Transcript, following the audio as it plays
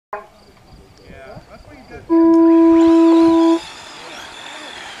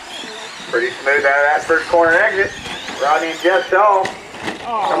Pretty smooth out of that first corner exit. Rodney and Jeff Shaw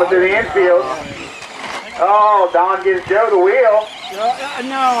coming through the infield. Oh, Don gives Joe the wheel.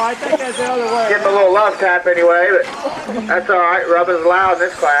 No, I think that's the other way. Give him a little love tap anyway, but that's all right. Rubbing's allowed in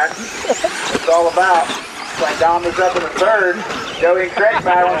this class. It's all about. Like Don was up in the third. Joey and Craig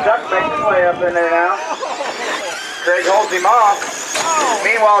battling. Chuck makes his way up in there now. Craig holds him off.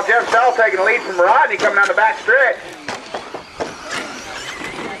 Meanwhile, Jeff Shaw taking the lead from Rodney coming down the back stretch.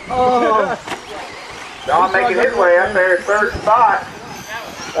 Don making his way up there, third spot.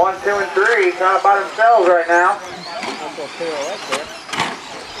 1, 2, and 3, kind of by themselves right now.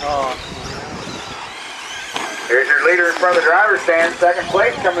 Here's your leader in front of the driver's stand. Second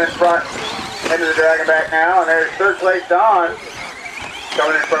place coming in front into the Dragonback now. And there's third place Don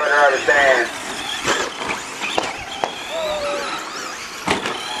coming in front of the driver's stand.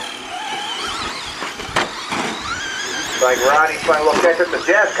 Like Rodney's playing a little catch up to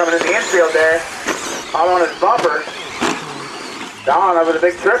Jeff coming in the infield there. All on his bumper. Don over the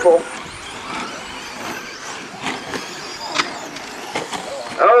big triple.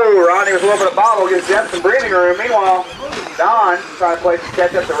 Oh, Rodney with a little bit of bobble, gives Jeff some breathing room. Meanwhile, Don trying to play some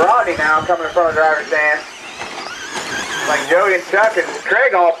catch up to Rodney now, coming in front of the driver's stand. Like Joey and Chuck and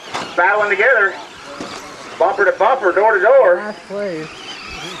Craig all battling together. Bumper to bumper, door to door. Last place.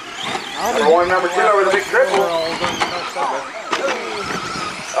 Number 1, number 2 over the big triple.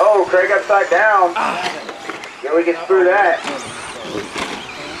 Oh, Craig upside down. Joey gets through that.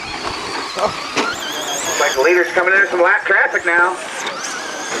 Looks like the leader's coming into some lap traffic now.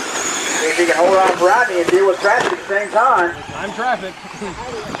 See if he can hold on for Rodney and deal with traffic at the same time. I'm traffic.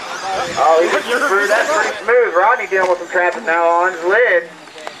 Oh, he gets through that pretty smooth. Rodney dealing with some traffic now on his lid.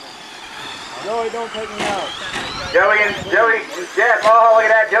 Joey, don't take me out. Joey and Jeff, oh, look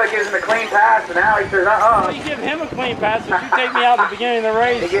at that. Joey gives him a clean pass, and now he says, You give him a clean pass if you take me out at the beginning of the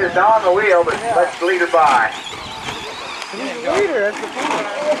race. He gives Don the wheel, but lets the leader by. He's the leader, that's the point.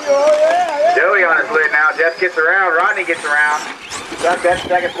 Joey on his lid now. Jeff gets around. Rodney gets around. Chuck, that's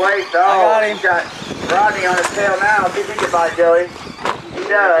second place. Oh, he's got Rodney on his tail now. See if he can buy Joey. He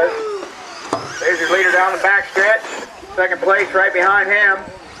does. There's your leader down the back stretch. Second place right behind him.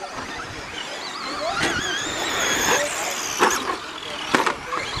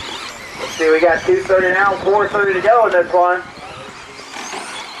 Let's see, we got 2:30 now, 4:30 to go in this one.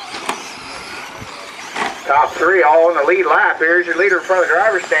 Top 3 all in the lead lap. Here's your leader in front of the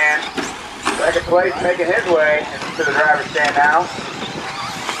driver's stand. Second place making his way to the driver's stand now.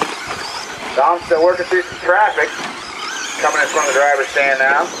 Dom's still working through some traffic. Coming in front of the driver's stand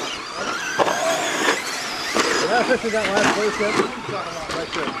now. Yeah, this is that last place yet.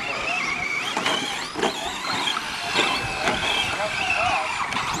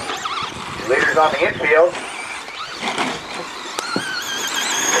 Leader's on the infield.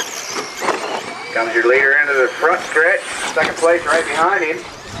 Comes your leader into the front stretch. Second place right behind him.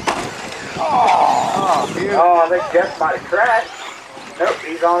 Oh, I think Jeff might have crashed. Nope,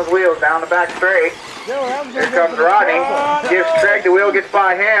 he's on his wheels down the back straight. Here comes Rodney. Gives Craig the wheel, gets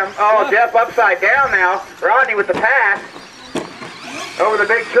by him. Oh, Jeff upside down now. Rodney with the pass. Over the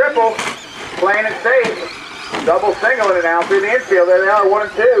big triple. Playing it safe. Double singling it now through the infield. There they are, 1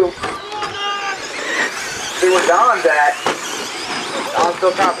 and 2. See where Don's at. Don's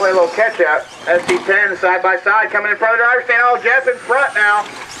still trying to play a little catch-up. SC10 side by side coming in front of the driver's stand. Oh, Jeff in front now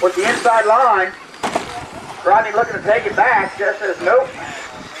with the inside line. Rodney looking to take it back. Jeff says nope.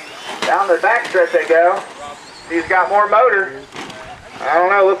 Down the back stretch they go. He's got more motor. I don't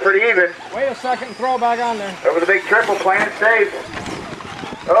know, look pretty even. Wait a second and throw it back on there. Over the big triple, playing it safe.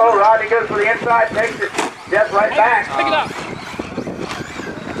 Oh, Rodney goes for the inside, takes it. Jeff right back. Pick it up.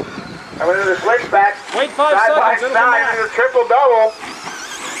 Coming into the switchback. Wait 5 side seconds. by side into the triple double.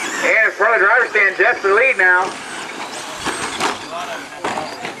 And in front of the driver's stand, Jeff's the lead now.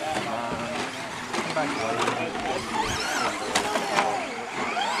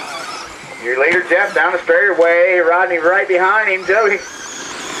 Your leader, Jeff, down the straightaway. Rodney right behind him. Joey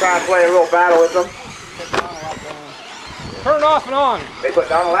trying to play a little battle with them. Turn off and on. They put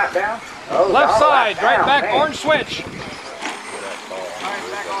Donald lap down? Oh, Left side, down, right back, man. orange switch.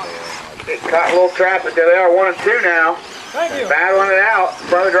 They caught a little traffic there. They are 1 and 2 now. Thank you. Battling it out in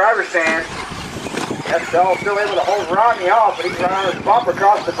front of the driver's stand. That's still able to hold Rodney off, but he's running his bump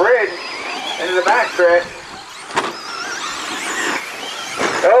across the bridge into the backstretch.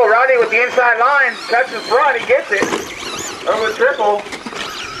 Oh, Rodney with the inside line, touching the front, he gets it. Over the triple.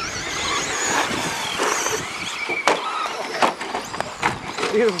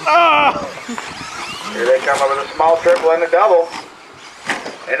 Ah! Here they come over the small triple and the double.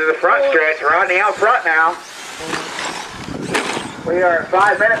 Into the front stretch. Rodney out front now. We are at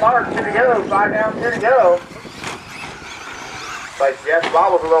 5-minute mark. 2 to go. 5 down, 2 to go. Like Jeff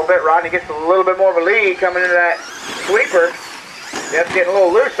bobbles a little bit. Rodney gets a little bit more of a lead coming into that sweeper. Jeff's getting a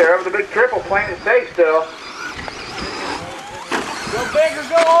little loose there. Over the big triple, playing it safe still. Go big or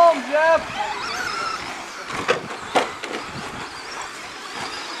go home, Jeff.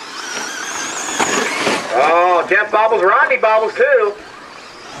 Oh, Jeff bobbles. Rodney bobbles too.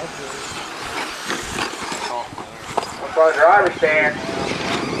 Up on the driver's stand.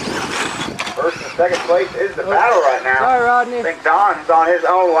 First and second place is the battle right now. Sorry, Rodney. I think Don's on his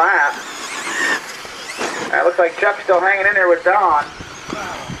own lap. It looks like Chuck's still hanging in there with Don.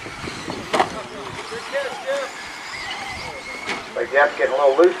 Like Jeff's getting a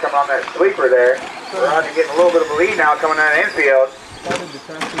little loose coming on that sweeper there. Rodney getting a little bit of a lead now coming out of the infield.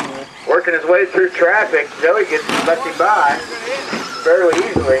 Working his way through traffic. Joey lets him by fairly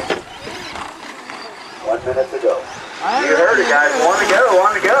easily. 1 minute to go. You heard it, guys. 1 to go,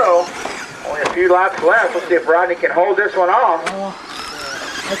 1 to go. Only a few laps left. Let's see if Rodney can hold this one off.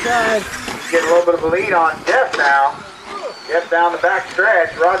 Okay. He's getting a little bit of a lead on Jeff now. Jeff down the back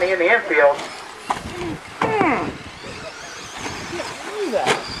stretch. Rodney in the infield.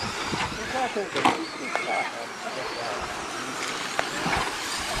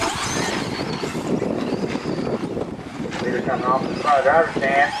 Leader coming off the front of the driver's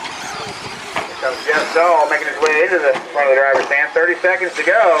stand. Here comes Jeff Dahl making his way into the front of the driver's stand. 30 seconds to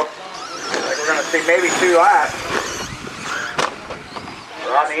go. Like we're going to see maybe 2 laps.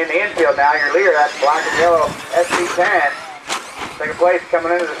 Rodney in the infield now. Your leader, that's black and yellow SC10. Second place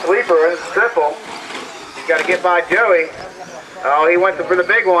coming into the sweeper, into the triple. He's got to get by Joey. Oh, he went for the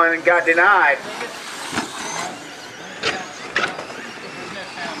big one and got denied.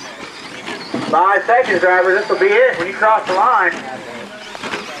 Five seconds, driver. This will be it when you cross the line.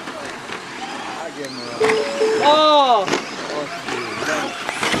 Oh!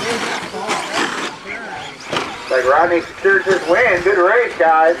 Like Rodney secures his win. Good race,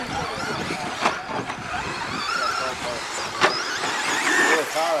 guys.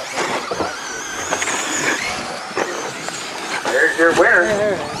 There's your winner.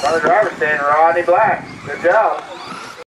 On the driver's stand, Rodney Black. Good job.